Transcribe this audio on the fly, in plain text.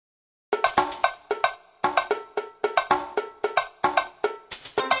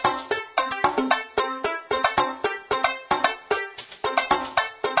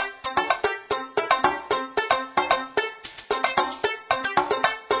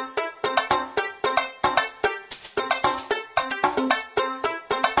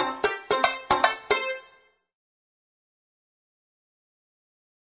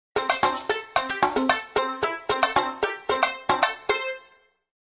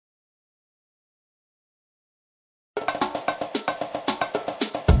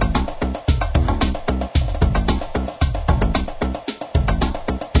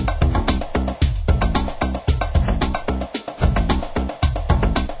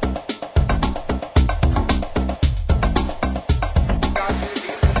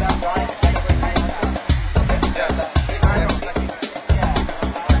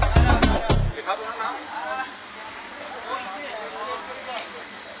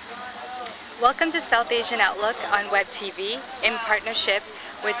Welcome to South Asian Outlook on Web TV in partnership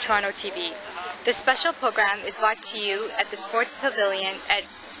with TorontoTV. This special program is brought to you at the Sports Pavilion at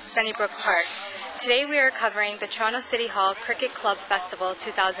Sunnybrook Park. Today we are covering the Toronto City Hall Cricket Club Festival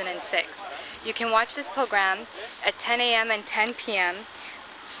 2006. You can watch this program at 10 a.m. and 10 p.m.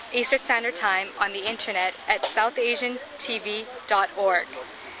 Eastern Standard Time on the internet at southasiantv.org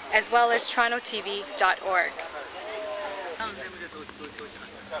as well as TorontoTV.org.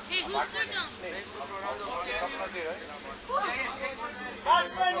 Hey, who's third down?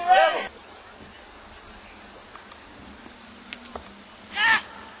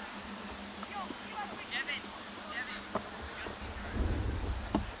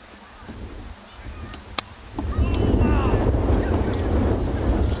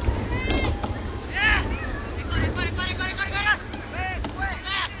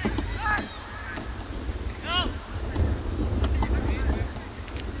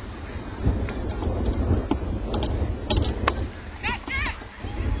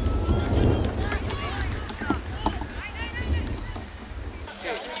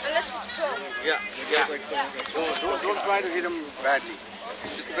 Don't try to hit him badly.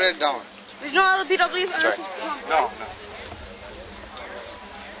 Just put it down. There's no other PW. Sorry. No.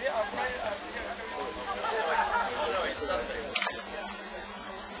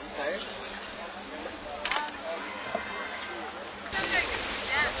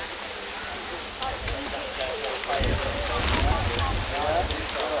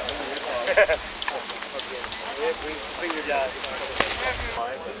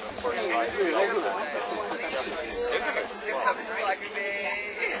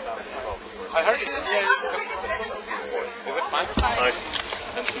 I heard it. Yeah, hi.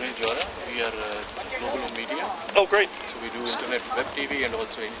 I'm Sunil Jora. We are global media. Oh, great. So we do internet web TV and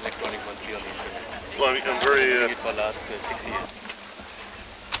also electronic monthly on the internet. Well, I'm very... We've been doing it for the last 6 years.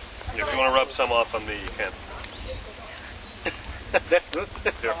 If you want to rub some off on me, you can. That's good.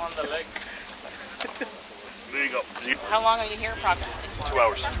 Some on the legs. There you go. How long are you here approximately? 2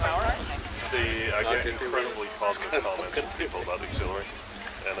 hours. 2 hours? I get incredibly positive comments from people about the auxiliary,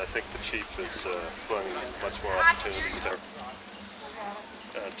 and I think the chief is finding much more opportunities there.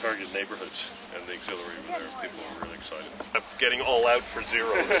 Targeted neighborhoods and the auxiliary over there, people are really excited. I'm getting all out for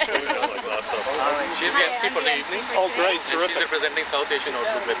zero this week, like last time. She's the MC for the evening. Oh, great, And she's terrific. representing South Asian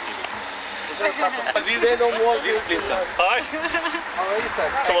Outlook Web TV. Aziz, please come. Hi.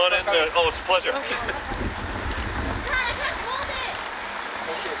 Come on in. Oh, it's a pleasure.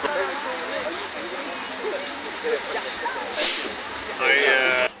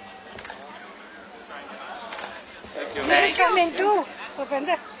 You come in too.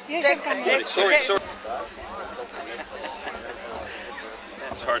 You can come in. Sorry.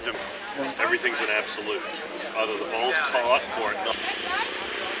 It's hard to... Everything's an absolute. Either the ball's caught or not.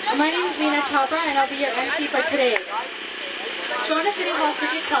 My name is Lena Chopra and I'll be your MC for today. Toronto City Hall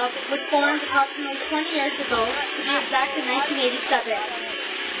Cricket Club was formed approximately 20 years ago, to be exact in 1987.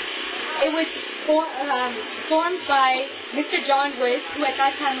 It was formed by Mr. John Woods, who at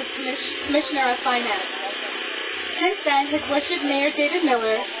that time was Commissioner of Finance. Since then, His Worship Mayor David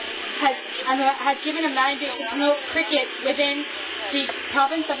Miller has given a mandate to promote cricket within the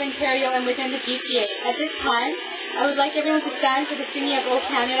province of Ontario and within the GTA. At this time, I would like everyone to stand for the singing of O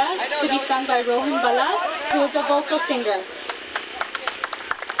Canada, to be sung by Rohan Bala, who is a vocal singer.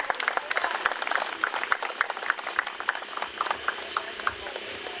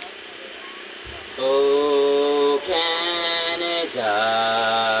 O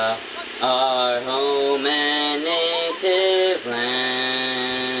Canada, our home and native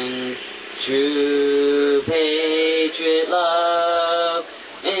land, true patriot love,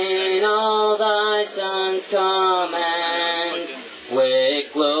 in all thy sons' command,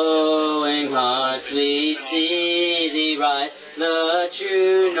 with glowing hearts we see thee rise, the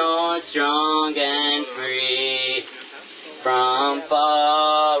true north strong and free. From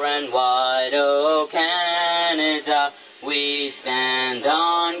far and wide, O Canada, we stand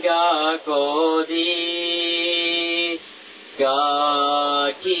on guard for thee.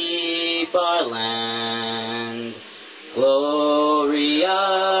 God keep our land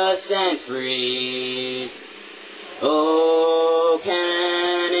glorious and free. O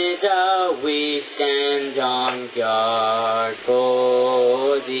Canada, we stand on guard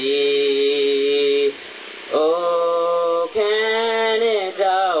for thee. O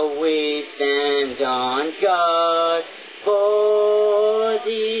Canada, we stand on guard for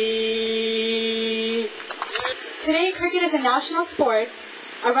thee. Today, cricket is a national sport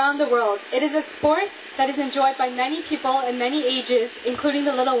around the world. It is a sport that is enjoyed by many people in many ages, including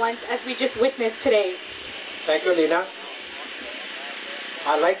the little ones, as we just witnessed today. Thank you, Lina.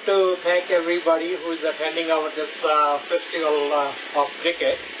 I'd like to thank everybody who's attending our this festival of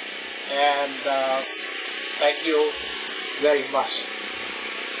cricket, and thank you very much.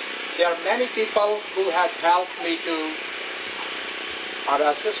 There are many people who has helped me to or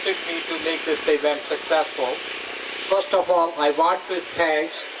assisted me to make this event successful. First of all, I want to thank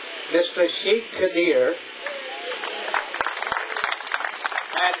Mr. Sheikh Kadir.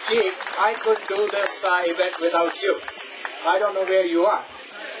 And Sheikh, I couldn't do this event without you. I don't know where you are.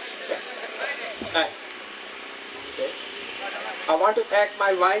 Thanks. Okay. I want to thank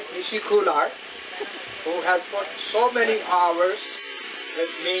my wife, Nishi Kular, who has put so many hours with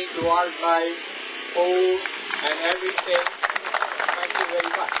me toward my food and everything. Thank you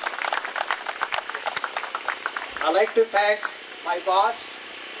very much. I'd like to thank my boss,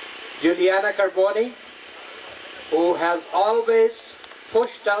 Juliana Carboni, who has always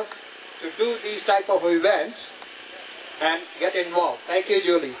pushed us to do these type of events and get involved. Thank you,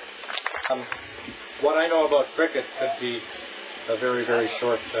 Julie. What I know about cricket could be a very, very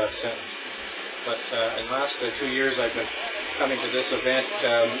short sentence. But in the last 2 years I've been coming to this event.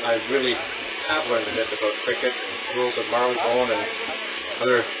 I really have learned a bit about cricket, and rules of marrowbone and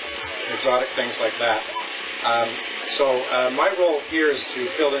other exotic things like that. So my role here is to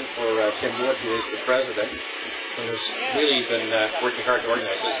fill in for Tim Wood, who is the president, who has really been working hard to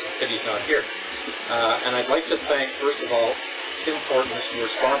organize this. He's not here. And I'd like to thank, first of all, Tim Hortons, who are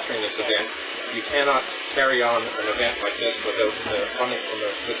sponsoring this event. You cannot carry on an event like this without funding from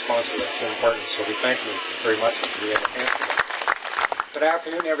a good sponsor like Tim Hortons. So we thank you very much for the hand. Good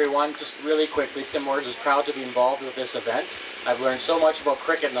afternoon, everyone. Just really quickly, Tim Hortons is proud to be involved with this event. I've learned so much about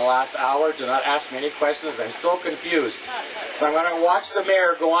cricket in the last hour. Do not ask me any questions. I'm still confused. But I'm going to watch the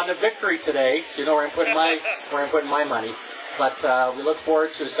mayor go on to victory today, so you know where I'm putting my money. But we look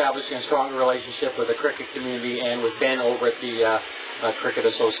forward to establishing a stronger relationship with the cricket community and with Ben over at the Cricket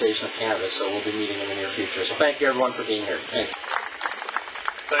Association of Canada. So we'll be meeting in the near future. So thank you, everyone, for being here. Thank you.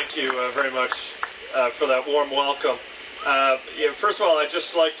 Thank you very much for that warm welcome. First of all, I'd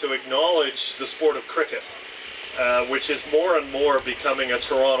just like to acknowledge the sport of cricket, which is more and more becoming a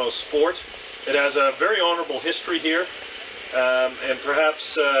Toronto sport. It has a very honorable history here, and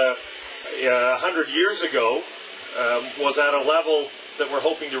perhaps 100 years ago was at a level that we're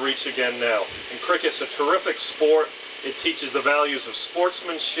hoping to reach again now. And cricket's a terrific sport. It teaches the values of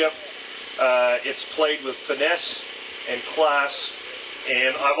sportsmanship. It's played with finesse and class,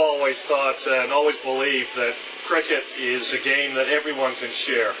 and I've always thought and always believed that cricket is a game that everyone can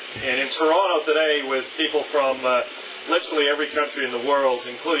share. And in Toronto today, with people from literally every country in the world,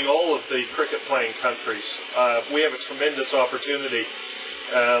 including all of the cricket-playing countries, we have a tremendous opportunity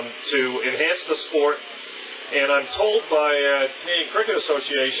to enhance the sport. And I'm told by Canadian Cricket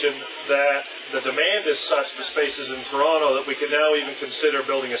Association that the demand is such for spaces in Toronto that we can now even consider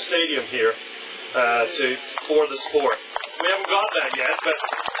building a stadium here for the sport. We haven't got that yet, but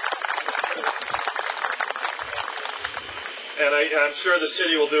and I'm sure the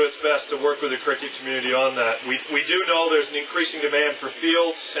city will do its best to work with the cricket community on that. We do know there's an increasing demand for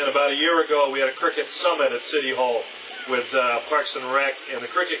fields, and about a year ago we had a cricket summit at City Hall with Parks and Rec and the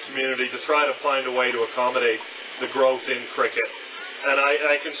cricket community to try to find a way to accommodate the growth in cricket. And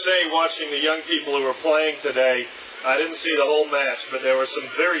I can say, watching the young people who are playing today, I didn't see the whole match, but there were some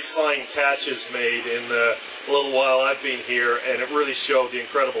very fine catches made in the little while I've been here, and it really showed the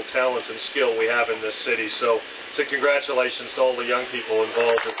incredible talent and skill we have in this city. So congratulations to all the young people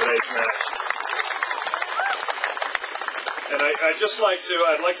involved in today's match. And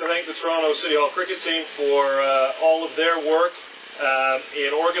I'd like to thank the Toronto City Hall cricket team for all of their work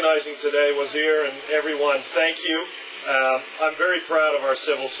in organizing today. Wazir and everyone, thank you. I'm very proud of our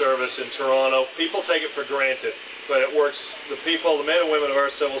civil service in Toronto. People take it for granted, but it works. The people, the men and women of our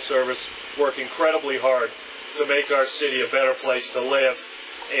civil service, work incredibly hard to make our city a better place to live.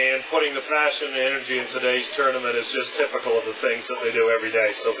 And putting the passion and energy in today's tournament is just typical of the things that they do every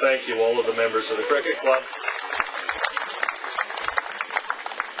day. So thank you, all of the members of the Cricket Club.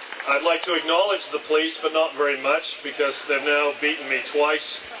 I'd like to acknowledge the police, but not very much, because they've now beaten me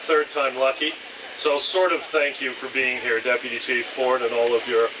twice, third time lucky. So sort of thank you for being here, Deputy Chief Ford and all of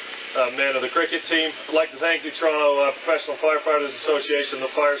your men of the cricket team. I'd like to thank the Toronto Professional Firefighters Association, the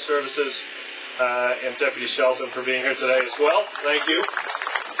fire services, and Deputy Shelton for being here today as well. Thank you.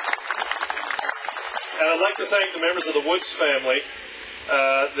 And I'd like to thank the members of the Woods family.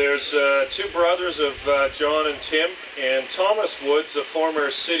 There's two brothers of John and Tim, and Thomas Woods, a former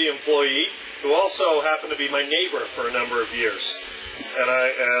city employee, who also happened to be my neighbor for a number of years. And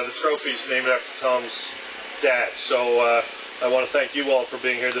the trophy's named after Tom's dad. So I want to thank you all for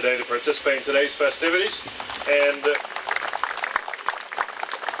being here today to participate in today's festivities. And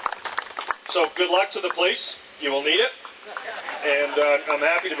So good luck to the police. You will need it. And I'm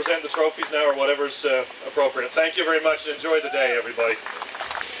happy to present the trophies now or whatever's appropriate. Thank you very much. Enjoy the day, everybody.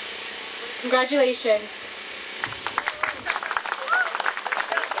 Congratulations.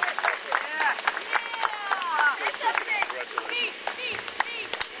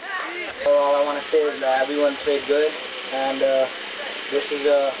 Well, all I want to say is that everyone played good, and this is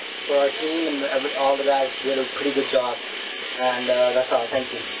for our team, and all the guys did a pretty good job. And that's all.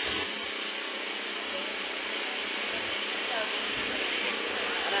 Thank you.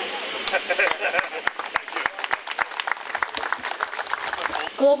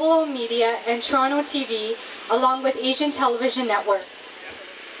 Global Media and TorontoTV, along with Asian Television Network.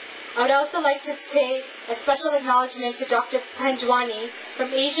 I would also like to pay a special acknowledgement to Dr. Panjwani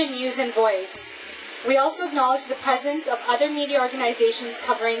from Asian News and Voice. We also acknowledge the presence of other media organizations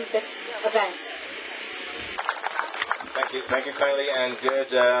covering this event. Thank you kindly, and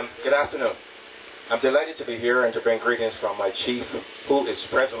good afternoon. I'm delighted to be here and to bring greetings from my chief, who is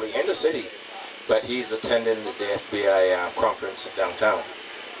presently in the city, but he's attending the FBI conference downtown.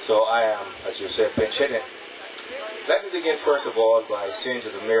 So I am, as you said, pinch hitting. Let me begin first of all by saying to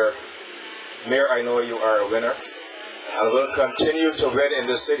the mayor, Mayor, I know you are a winner and will continue to win in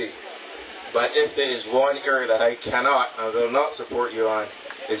the city. But if there is one area that I cannot and will not support you on,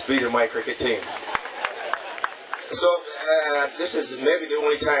 is beating my cricket team. So this is maybe the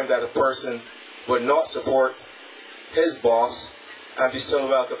only time that a person would not support his boss and be still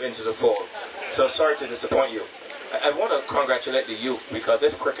welcome into the fold. So sorry to disappoint you. I want to congratulate the youth, because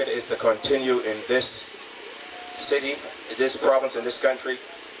if cricket is to continue in this city, this province, in this country,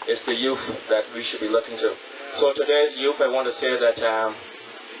 it's the youth that we should be looking to. So today, youth, I want to say that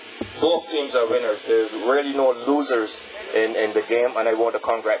both teams are winners. There's really no losers in the game, and I want to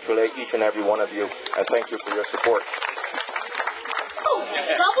congratulate each and every one of you, and thank you for your support. Oh,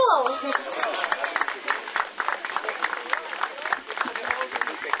 double!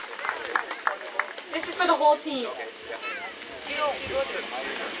 This is for the whole team.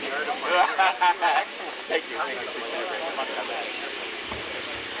 Excellent. Thank you.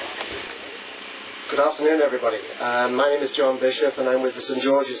 Good afternoon, everybody. My name is John Bishop, and I'm with the St.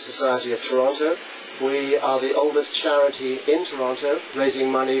 George's Society of Toronto. We are the oldest charity in Toronto, raising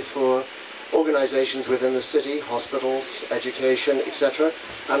money for organisations within the city, hospitals, education, etc.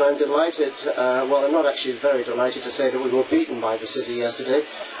 And I'm delighted, well, I'm not actually very delighted to say that we were beaten by the city yesterday.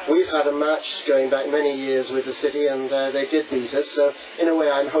 We've had a match going back many years with the city, and they did beat us. So in a way,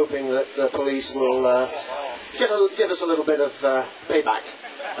 I'm hoping that the police will give us a little bit of payback.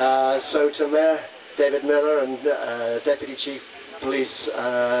 So to Mayor David Miller and Deputy Chief Police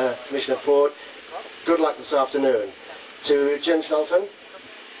Commissioner Ford, good luck this afternoon. To Jim Shelton,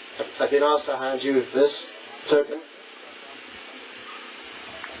 I've been asked to hand you this token.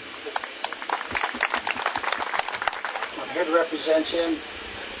 I'm here to represent him.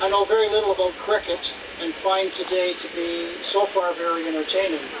 I know very little about cricket and find today to be so far very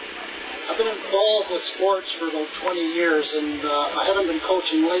entertaining. I've been involved with sports for about 20 years, and I haven't been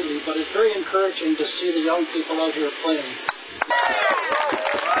coaching lately, but it's very encouraging to see the young people out here playing.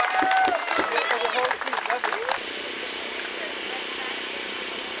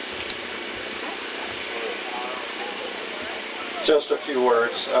 Just a few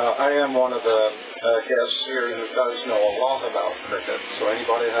words. I am one of the guests here who does know a lot about cricket, so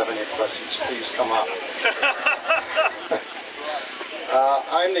anybody have any questions, please come up.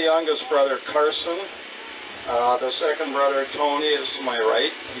 I'm the youngest brother, Carson. The second brother, Tony, is to my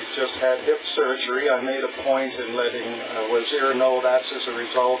right. He's just had hip surgery. I made a point in letting Wazir know that's as a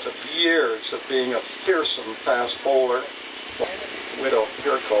result of years of being a fearsome fast bowler. Widow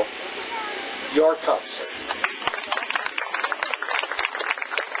Pirko, your cup, sir.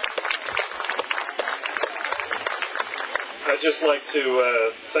 I'd just like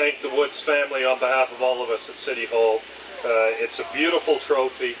to thank the Woods family on behalf of all of us at City Hall. It's a beautiful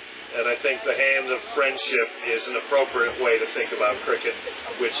trophy, and I think the hand of friendship is an appropriate way to think about cricket,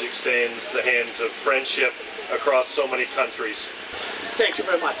 which extends the hands of friendship across so many countries. Thank you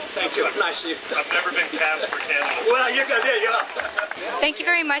very much. Thank you. Nice to see you. I've never been capped for Canada. Well, you got there, you are. Thank you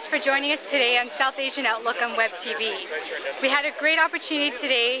very much for joining us today on South Asian Outlook on Web TV. We had a great opportunity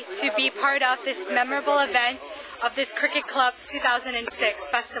today to be part of this memorable event of this Cricket Club 2006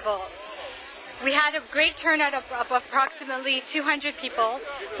 festival. We had a great turnout of approximately 200 people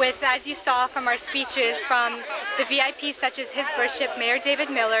with, as you saw from our speeches, from the VIPs such as His Worship Mayor David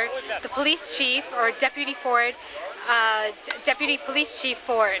Miller, the Police Chief, or Deputy Police Chief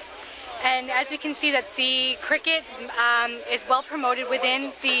Ford. And as we can see that the cricket is well promoted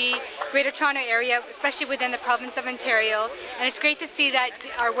within the Greater Toronto area, especially within the province of Ontario. And it's great to see that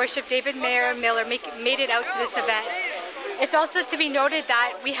our worship David Mayer Miller made it out to this event. It's also to be noted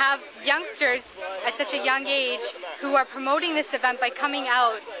that we have youngsters at such a young age who are promoting this event by coming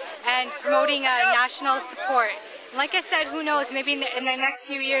out and promoting national support. Like I said, who knows, maybe in the next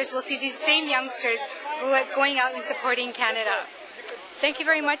few years we'll see these same youngsters who are going out and supporting Canada. Thank you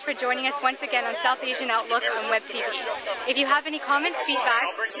very much for joining us once again on South Asian Outlook on Web TV. If you have any comments, feedback,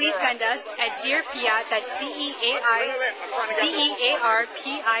 please send us at dearpia, that's DEARPIA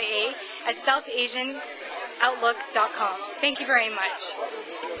at southasianoutlook.com. Thank you very much.